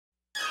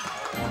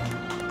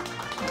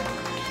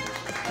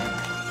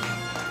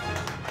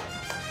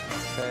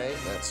Okay,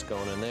 that's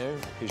going in there.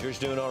 Is yours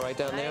doing all right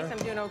down there? I'm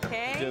doing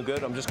okay. Doing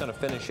good. I'm just going to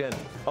finish in.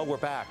 Oh, we're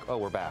back. Oh,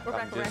 we're back. We're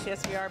back.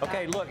 Yes, we are back.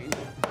 Okay, look.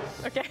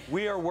 Okay.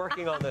 We are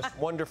working on this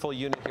wonderful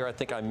unit here. I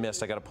think I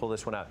missed. I got to pull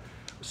this one out.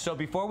 So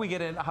before we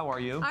get in, how are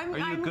you? Are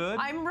you good?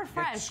 I'm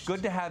refreshed. It's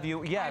good to have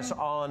you. Yes,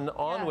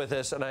 on with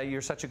us, and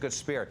you're such a good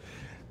spirit.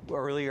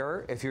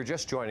 Earlier, if you're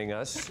just joining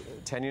us,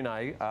 Tanya and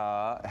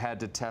I had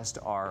to test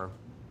our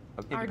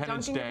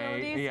Independence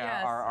Day,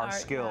 our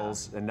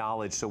skills and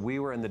knowledge. So we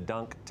were in the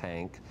dunk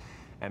tank,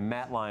 and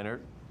Matt Leinart,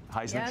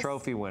 Heisman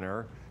Trophy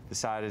winner,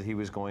 decided he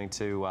was going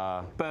to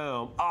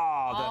boom.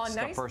 Oh, that's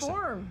nice the person.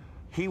 Form.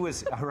 He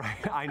was right.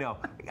 I know.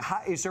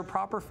 Is there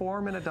proper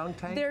form in a dunk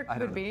tank? There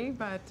could be,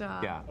 but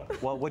yeah.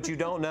 Well, what you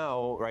don't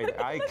know, right?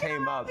 I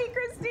came up.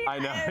 Christina I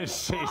know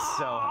she's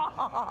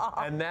so.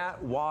 And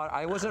that water,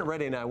 I wasn't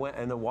ready, and I went,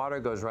 and the water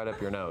goes right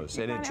up your nose,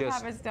 and it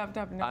just. Have a stuffed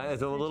up nose.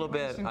 It's a little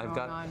bit. I've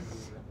got. On.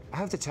 I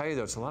have to tell you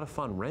though, it's a lot of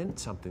fun. Rent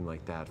something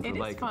like that for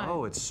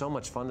fun. it's so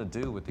much fun to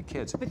do with the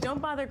kids. But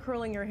don't bother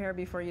curling your hair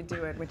before you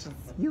do it, which is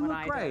you what look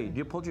I great. do.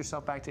 You pulled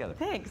yourself back together.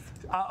 Thanks.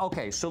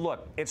 Okay, so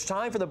look, it's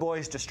time for the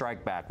boys to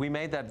strike back. We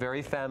made that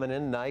very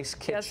feminine, nice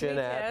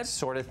kitchenette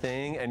sort of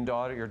thing, and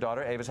your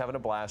daughter Ava's having a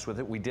blast with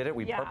it. We did it.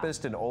 We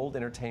purposed an old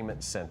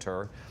entertainment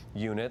center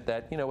unit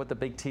that, you know, with the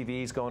big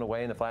TVs going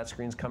away and the flat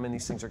screens coming,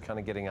 these things are kind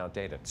of getting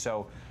outdated.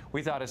 So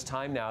we thought it's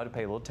time now to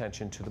pay a little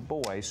attention to the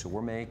boys. So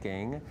we're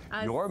making,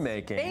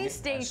 space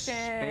station.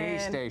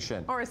 Space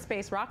station. Or a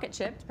space rocket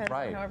ship, depending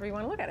on however you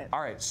want to look at it.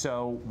 All right,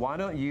 so why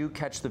don't you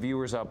catch the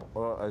viewers up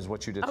as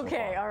what you did so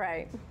far. All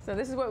right. So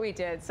this is what we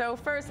did. So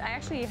first, I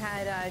actually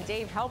had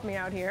Dave help me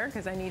out here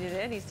because I needed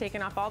it. He's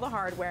taken off all the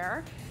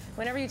hardware.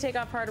 Whenever you take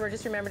off hardware,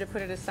 just remember to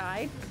put it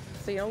aside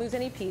so you don't lose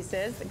any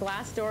pieces. The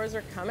glass doors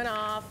are coming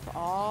off.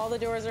 All the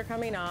doors are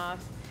coming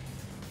off.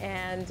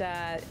 And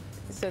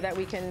so that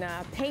we can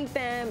paint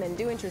them and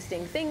do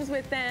interesting things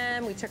with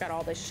them. We took out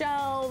all the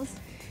shelves.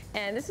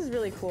 And this is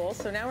really cool.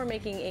 So now we're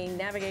making a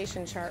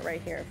navigation chart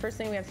right here. First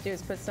thing we have to do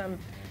is put some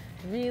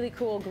really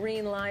cool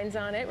green lines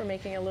on it. We're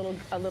making a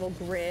little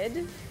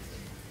grid.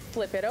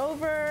 Flip it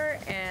over,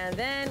 and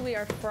then we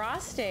are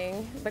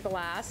frosting the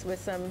glass with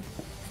some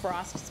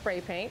frost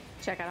spray paint.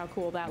 Check out how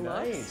cool that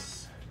looks.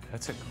 Nice.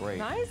 That's a great.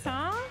 Nice,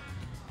 huh?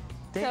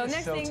 Dave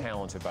is so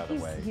talented, by the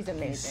way. He's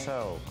amazing. He's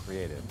so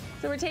creative.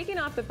 So we're taking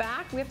off the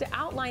back. We have to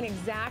outline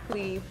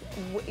exactly,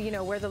 you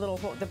know, where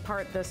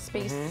the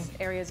space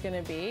area is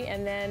going to be,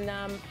 and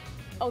then.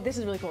 Oh, this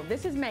is really cool.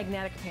 This is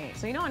magnetic paint.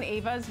 So you know on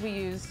Ava's we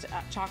used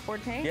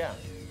chalkboard paint? Yeah.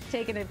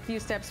 Taking it a few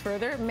steps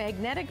further,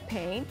 magnetic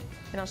paint,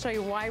 and I'll show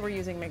you why we're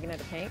using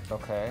magnetic paint.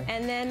 Okay.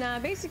 And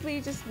then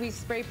basically we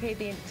spray paint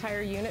the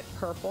entire unit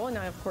purple, and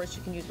now of course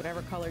you can use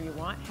whatever color you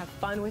want. Have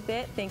fun with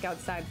it, think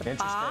outside the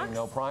box. Interesting,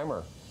 no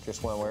primer.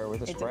 Just went wear it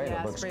with a spray.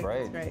 It looks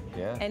great.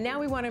 Yeah. And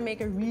now we want to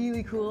make a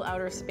really cool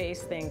outer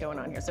space thing going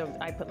on here. So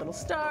I put little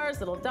stars,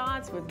 little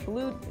dots with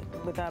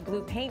a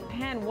blue paint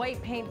pen,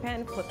 white paint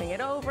pen, flipping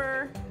it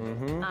over.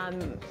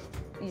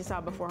 You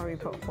saw before how we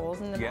put holes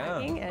in the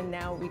backing, and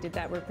now we did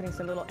that. We're putting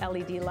some little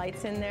LED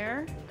lights in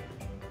there.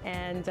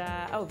 And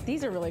oh,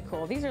 these are really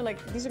cool. These are going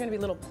to be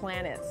little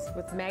planets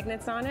with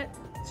magnets on it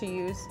to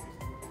use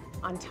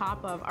on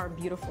top of our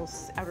beautiful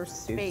outer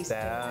space. Is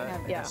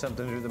that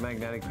something to do with the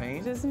magnetic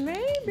paint? Just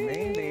maybe.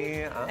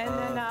 Maybe. And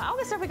then all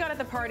the stuff we got at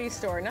the party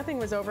store. Nothing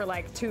was over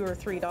like $2 or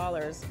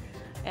 $3.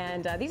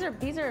 And these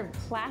are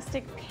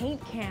plastic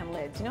paint can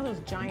lids. You know those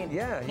giant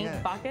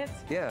paint buckets?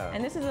 Yeah.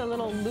 And this is a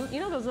little loot. You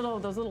know those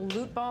little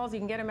loot balls? You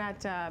can get them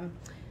at.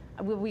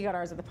 We got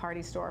ours at the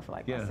party store for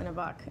like less than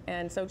 $1.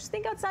 And so just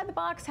think outside the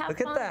box. Have fun.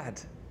 Look at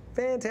that.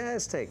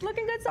 Fantastic.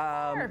 Looking good so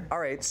far. All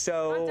right,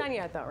 so. Not done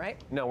yet though, right?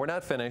 No, we're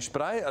not finished.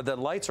 But the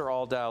lights are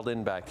all dialed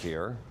in back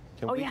here.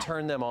 Can we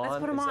turn them on? Let's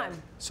put them on.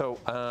 So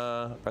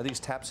are these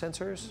tap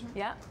sensors?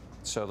 Yeah.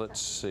 So let's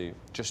see.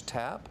 Just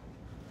tap.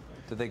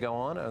 Did they go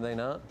on? Are they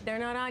not? They're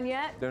not on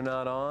yet. They're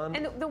not on?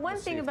 And the one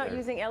thing about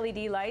using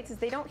LED lights is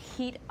they don't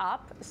heat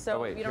up,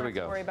 so you don't have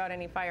to worry about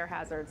any fire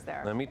hazards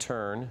there. Let me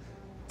turn.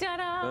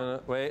 Ta-da!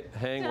 Wait,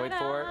 wait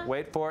for it.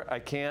 Wait for it. I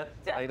can't.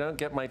 I don't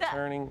get my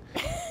turning.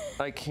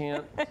 I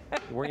can't.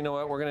 You know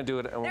what? We're going to do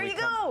it. There you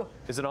go.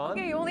 Is it on?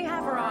 Okay, you only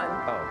have her on.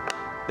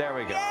 Oh, there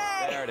we go.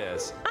 Yay! There it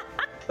is.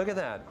 Look at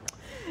that.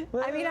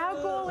 I mean, how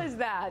cool is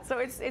that? So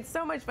it's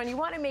so much fun. You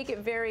want to make it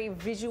very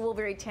visual,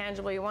 very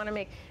tangible. You want to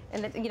make,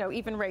 and you know,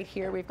 even right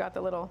here, we've got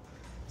the little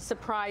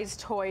surprise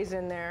toys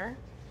in there.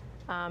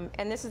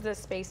 And this is the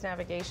Space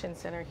Navigation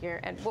Center here.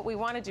 And what we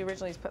want to do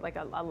originally is put like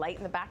a light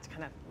in the back to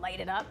kind of light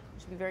it up,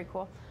 which would be very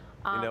cool.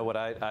 You know what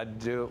I'd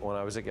do when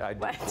I was a kid?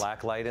 I'd do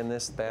black light in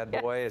this bad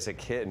boy as a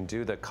kid and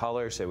do the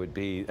colors. It would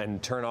be,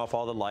 and turn off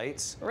all the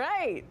lights.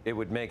 Right. It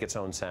would make its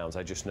own sounds.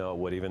 I just know it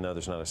would, even though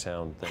there's not a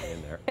sound thing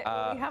in there.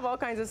 We have all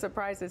kinds of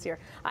surprises here.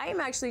 I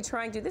am actually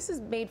trying to, this is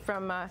made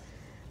from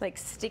like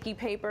sticky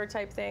paper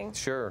type thing.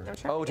 Sure.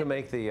 Oh, to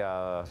make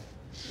the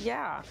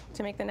Yeah,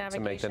 to make the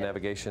navigation. To make the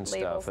navigation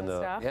stuff and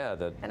the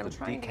and I'm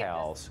trying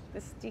decals. To get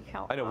this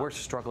decal. I know we're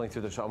struggling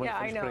through this. I'm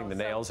Yeah, just putting the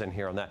nails in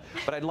here on that.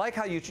 But I like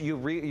how you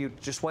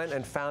just went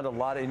and found a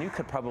lot, and you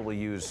could probably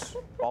use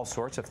all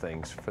sorts of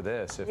things for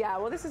this. Yeah,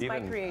 well, this is my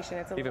creation.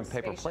 It's a even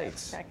little paper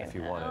plates if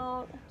you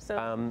wanted. So,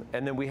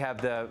 and then we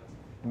have the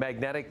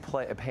magnetic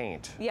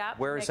paint. Yeah.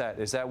 Where is that?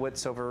 Is that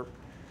what's over?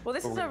 Well,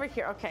 this is over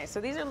here. Okay,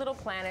 so these are little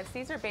planets.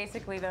 These are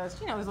basically those,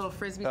 those little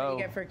frisbees that you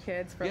get for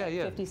kids for like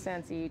 50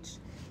 cents each.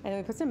 And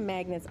we put some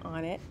magnets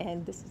on it,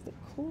 and this is the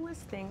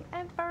coolest thing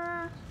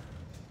ever.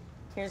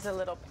 Here's the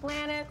little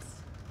planets.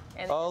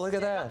 And look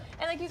at that.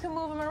 And like you can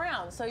move them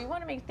around. So you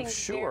want to make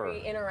things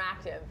very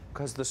interactive.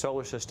 Because the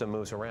solar system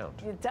moves around.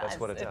 It does. That's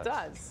what it does. It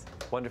does.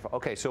 Wonderful.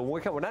 Okay, so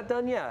we're not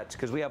done yet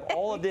because we have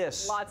all of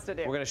this. Lots to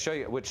do. We're going to show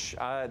you, which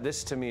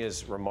this to me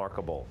is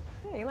remarkable.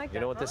 Yeah, you like that,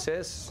 You know what this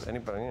is?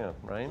 Anybody? Yeah,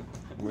 right?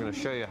 We're going to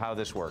show you how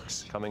this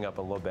works coming up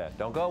in a little bit.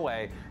 Don't go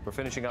away. We're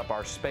finishing up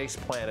our space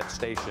planet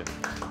station.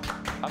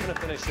 I'm going to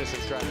finish this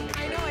and try to make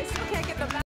I know, I still can't get the